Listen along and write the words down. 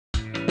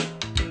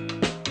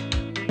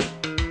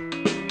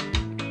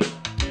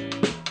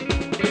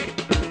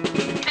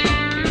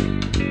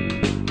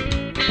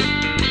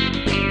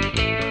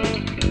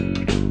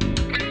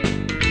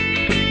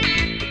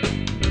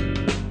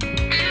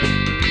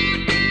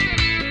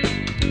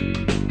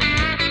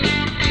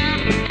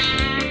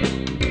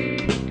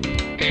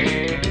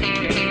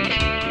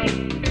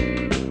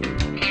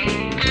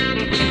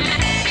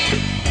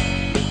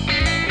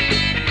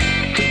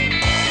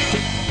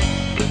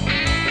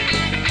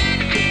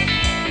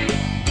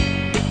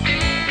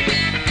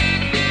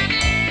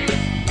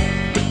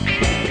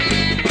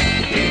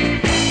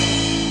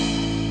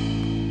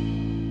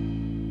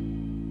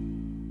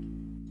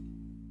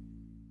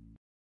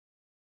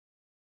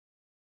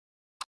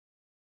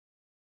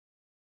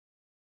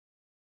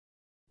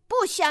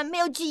Puxa,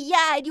 meu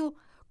diário,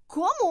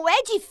 como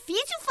é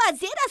difícil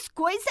fazer as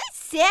coisas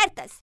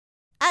certas.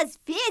 Às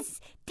vezes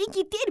tem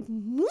que ter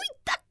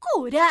muita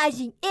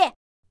coragem.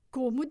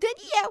 Como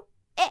Daniel,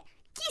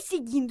 que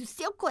seguindo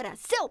seu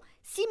coração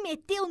se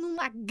meteu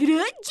numa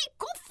grande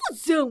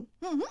confusão.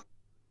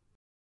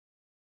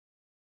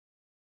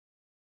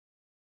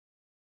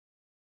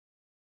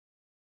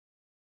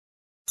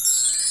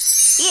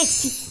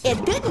 Este é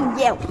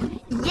Daniel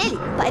e ele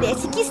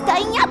parece que está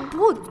em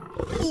apuro.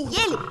 E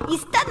ele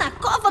está na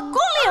cova com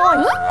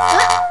leões.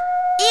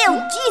 Eu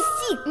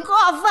disse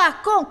cova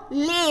com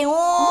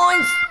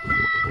leões.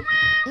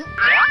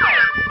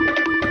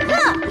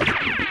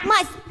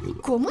 Mas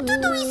como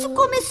tudo isso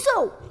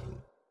começou?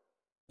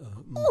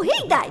 O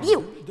rei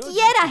Dario, que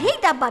era rei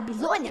da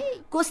Babilônia,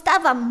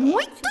 gostava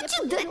muito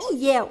de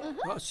Daniel.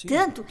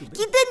 Tanto que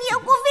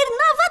Daniel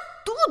governava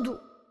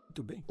tudo.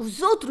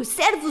 Os outros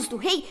servos do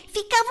rei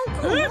ficavam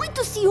com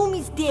muitos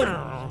ciúmes dele.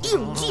 E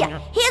um dia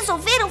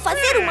resolveram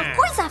fazer uma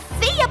coisa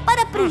feia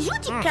para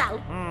prejudicá-lo.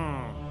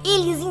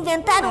 Eles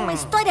inventaram uma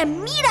história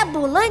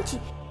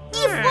mirabolante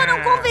e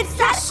foram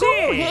conversar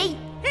com o rei.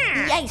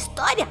 E a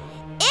história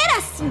era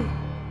assim.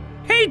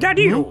 Rei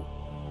Dario,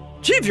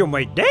 tive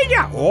uma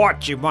ideia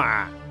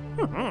ótima.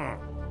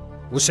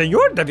 O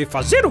senhor deve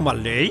fazer uma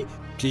lei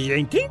que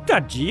em 30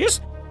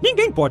 dias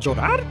ninguém pode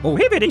orar ou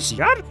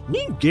reverenciar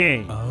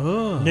ninguém.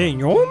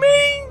 Nem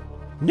homem,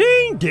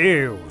 nem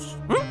Deus.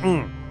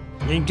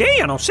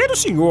 Ninguém a não ser o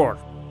senhor.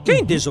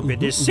 Quem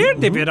desobedecer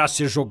deverá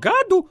ser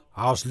jogado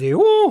aos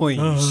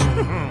leões.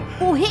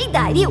 O rei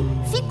Dario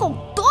ficou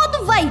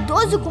todo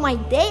vaidoso com a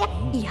ideia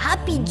e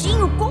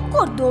rapidinho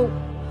concordou.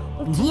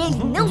 O que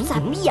ele não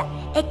sabia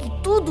é que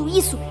tudo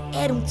isso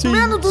era um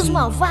plano dos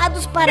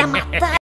malvados para matar